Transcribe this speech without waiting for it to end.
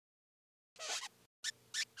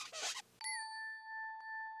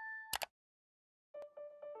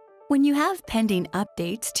When you have pending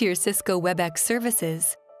updates to your Cisco Webex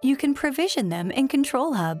services, you can provision them in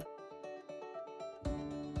Control Hub.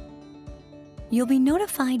 You'll be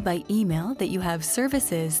notified by email that you have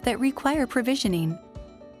services that require provisioning.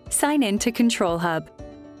 Sign in to Control Hub.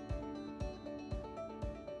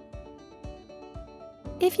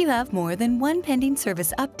 If you have more than one pending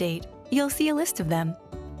service update, you'll see a list of them.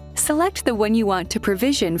 Select the one you want to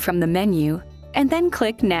provision from the menu, and then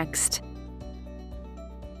click Next.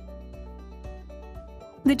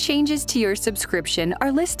 The changes to your subscription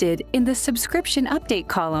are listed in the Subscription Update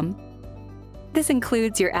column. This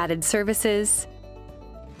includes your added services,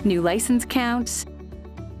 new license counts,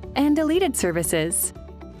 and deleted services.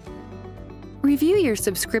 Review your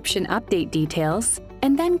subscription update details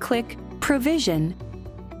and then click Provision.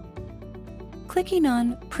 Clicking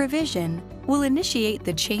on Provision will initiate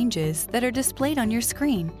the changes that are displayed on your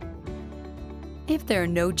screen. If there are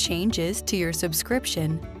no changes to your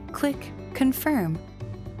subscription, click Confirm.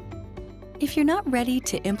 If you're not ready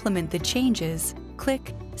to implement the changes,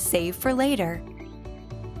 click Save for later.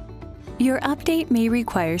 Your update may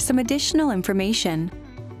require some additional information.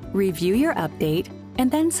 Review your update and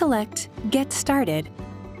then select Get Started.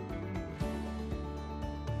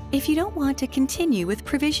 If you don't want to continue with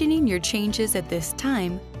provisioning your changes at this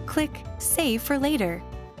time, click Save for later.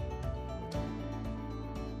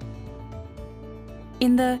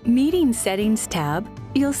 In the Meeting Settings tab,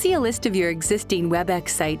 you'll see a list of your existing Webex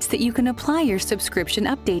sites that you can apply your subscription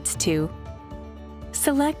updates to.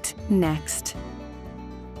 Select Next.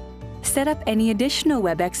 Set up any additional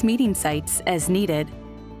Webex meeting sites as needed.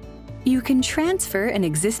 You can transfer an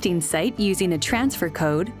existing site using a transfer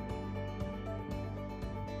code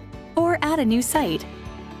or add a new site.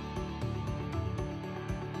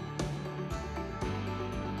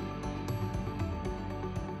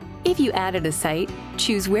 If you added a site,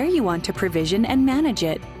 choose where you want to provision and manage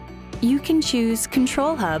it. You can choose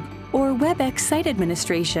Control Hub or Webex Site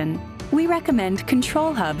Administration. We recommend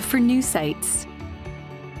Control Hub for new sites.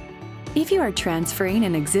 If you are transferring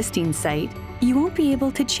an existing site, you won't be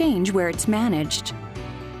able to change where it's managed.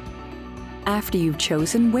 After you've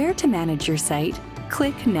chosen where to manage your site,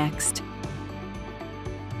 click Next.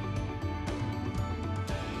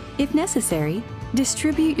 If necessary,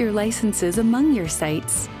 distribute your licenses among your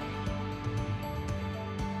sites,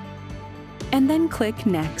 and then click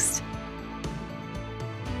Next.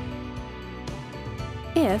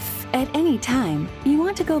 If, at any time, you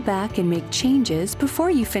want to go back and make changes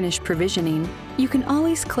before you finish provisioning, you can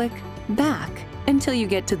always click Back until you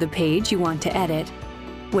get to the page you want to edit.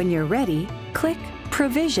 When you're ready, click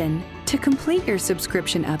Provision to complete your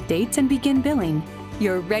subscription updates and begin billing.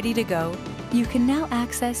 You're ready to go. You can now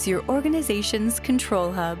access your organization's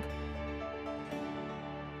Control Hub.